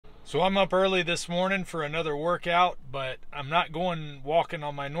So I'm up early this morning for another workout, but I'm not going walking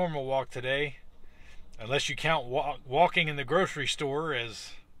on my normal walk today, unless you count walking in the grocery store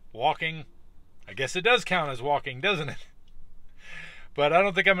as walking. I guess it does count as walking, doesn't it? But I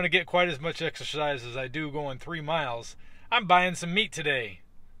don't think I'm going to get quite as much exercise as I do going 3 miles. I'm buying some meat today.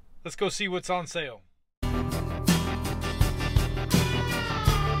 Let's go see what's on sale.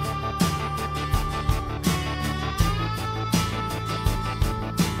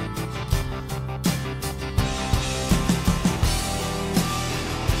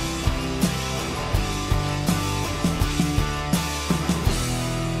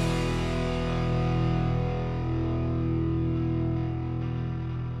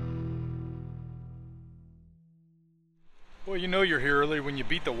 Well, you know you're here early when you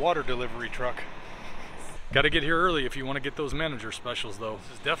beat the water delivery truck. Got to get here early if you want to get those manager specials, though.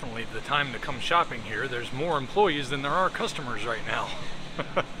 This is definitely the time to come shopping here. There's more employees than there are customers right now.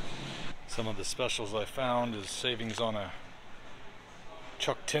 Some of the specials I found is savings on a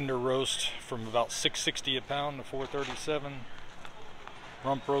chuck tender roast from about $6.60 a pound to $4.37.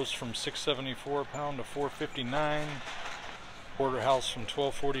 Rump roast from $6.74 a pound to $4.59. Porterhouse from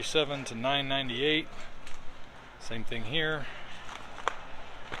 $12.47 to $9.98. Same thing here.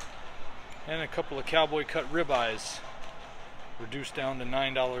 And a couple of cowboy cut ribeyes reduced down to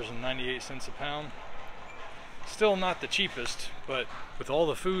 $9.98 a pound. Still not the cheapest, but with all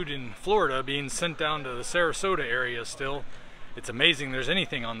the food in Florida being sent down to the Sarasota area still, it's amazing there's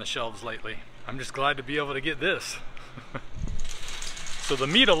anything on the shelves lately. I'm just glad to be able to get this. So the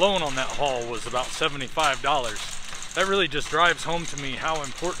meat alone on that haul was about $75. That really just drives home to me how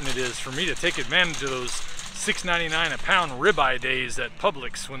important it is for me to take advantage of those $6.99 a pound ribeye days at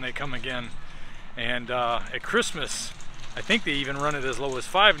Publix when they come again. And at Christmas, I think they even run it as low as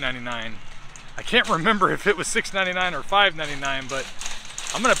 $5.99. I can't remember if it was $6.99 or $5.99, but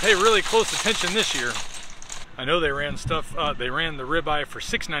I'm gonna pay really close attention this year. I know they ran they ran the ribeye for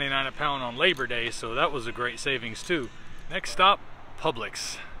 $6.99 a pound on Labor Day, so that was a great savings too. Next stop,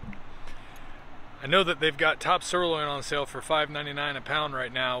 Publix. I know that they've got top sirloin on sale for $5.99 a pound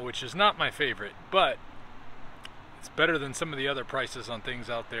right now, which is not my favorite, but it's better than some of the other prices on things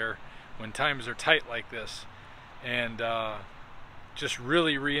out there when times are tight like this. And just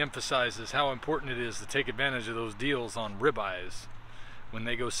really re-emphasizes how important it is to take advantage of those deals on ribeyes when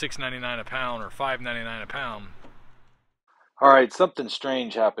they go $6.99 a pound or $5.99 a pound. All right, something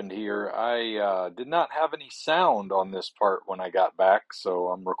strange happened here. I did not have any sound on this part when I got back, so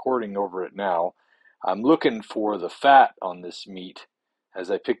I'm recording over it now. I'm looking for the fat on this meat as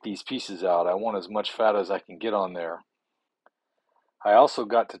I pick these pieces out. I want as much fat as I can get on there. I also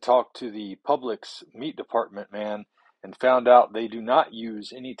got to talk to the Publix meat department man and found out they do not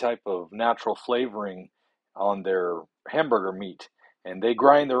use any type of natural flavoring on their hamburger meat, and they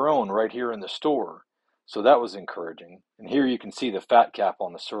grind their own right here in the store. So that was encouraging. And here you can see the fat cap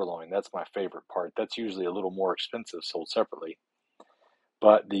on the sirloin. That's my favorite part. That's usually a little more expensive sold separately.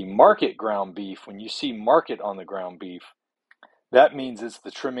 But the market ground beef, when you see market on the ground beef, that means it's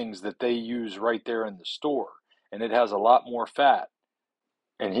the trimmings that they use right there in the store. And it has a lot more fat.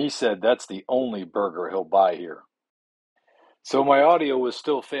 And he said that's the only burger he'll buy here. So my audio was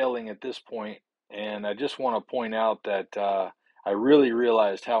still failing at this point, and I just want to point out that I really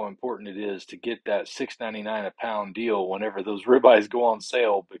realized how important it is to get that $6.99 a pound deal whenever those ribeyes go on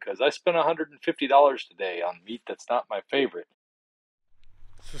sale, because I spent $150 today on meat that's not my favorite.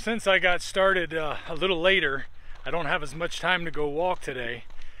 So since I got started a little later, I don't have as much time to go walk today.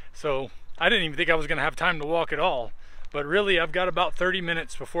 So I didn't even think I was going to have time to walk at all. But really, I've got about 30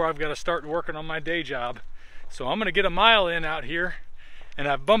 minutes before I've got to start working on my day job. So I'm going to get a mile in out here, and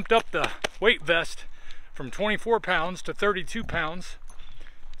I've bumped up the weight vest from 24 pounds to 32 pounds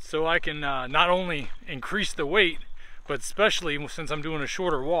so I can not only increase the weight, but especially since I'm doing a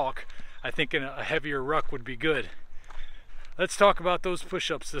shorter walk, I think a heavier ruck would be good. Let's talk about those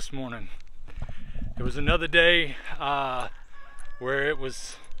push-ups this morning. It was another day where I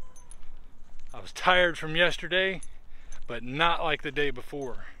was tired from yesterday, but not like the day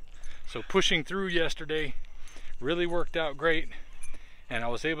before. So pushing through yesterday really worked out great, and I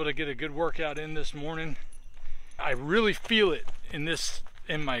was able to get a good workout in this morning. I really feel it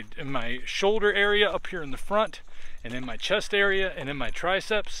in my shoulder area up here in the front, and in my chest area, and in my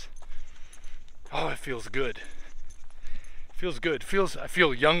triceps. Oh, it feels good. It feels good. I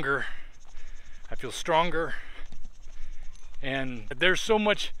feel younger. I feel stronger. And there's so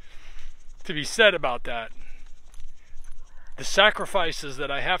much to be said about that. The sacrifices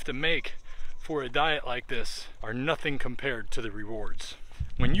that I have to make for a diet like this are nothing compared to the rewards.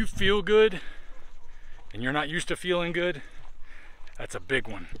 When you feel good and you're not used to feeling good, that's a big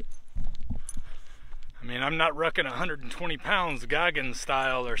one. I mean, I'm not rucking 120 pounds Goggins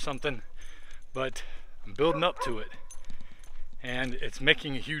style or something, but I'm building up to it. And it's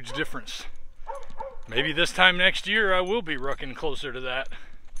making a huge difference. Maybe this time next year I will be rucking closer to that.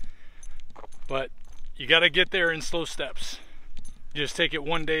 But you got to get there in slow steps. Just take it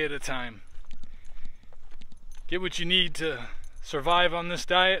one day at a time. Get what you need to survive on this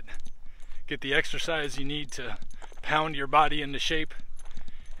diet. Get the exercise you need to pound your body into shape.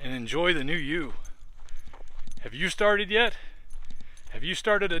 And enjoy the new you. Have you started yet? Have you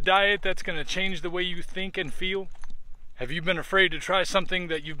started a diet that's going to change the way you think and feel? Have you been afraid to try something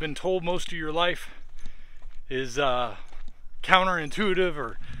that you've been told most of your life is counterintuitive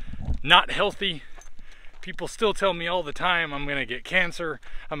or not healthy? People still tell me all the time I'm going to get cancer,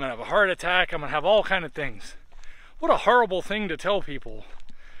 I'm going to have a heart attack, I'm going to have all kind of things. What a horrible thing to tell people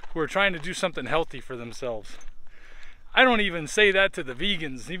who are trying to do something healthy for themselves. I don't even say that to the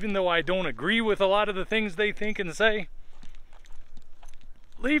vegans, even though I don't agree with a lot of the things they think and say.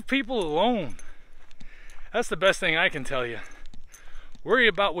 Leave people alone. That's the best thing I can tell you. Worry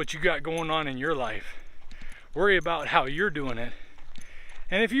about what you got going on in your life. Worry about how you're doing it.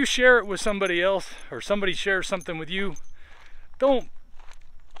 And if you share it with somebody else, or somebody shares something with you, don't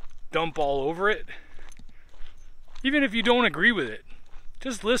dump all over it. Even if you don't agree with it,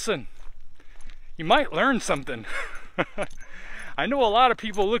 just listen. You might learn something. I know a lot of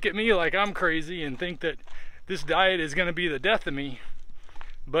people look at me like I'm crazy and think that this diet is going to be the death of me.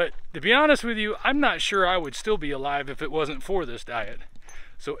 But to be honest with you, I'm not sure I would still be alive if it wasn't for this diet.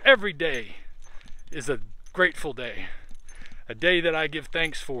 So every day is a grateful day. A day that I give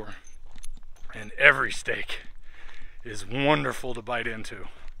thanks for. And every steak is wonderful to bite into.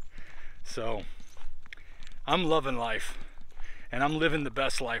 So I'm loving life. And I'm living the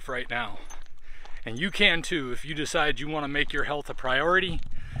best life right now. And you can too if you decide you want to make your health a priority.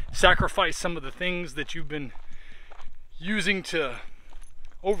 Sacrifice some of the things that you've been using to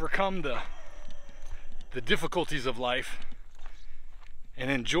overcome the difficulties of life. And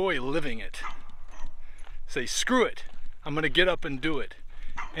enjoy living it. Say, screw it. I'm going to get up and do it.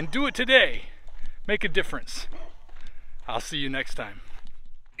 And do it today. Make a difference. I'll see you next time.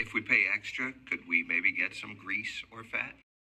 If we pay extra, could we maybe get some grease or fat?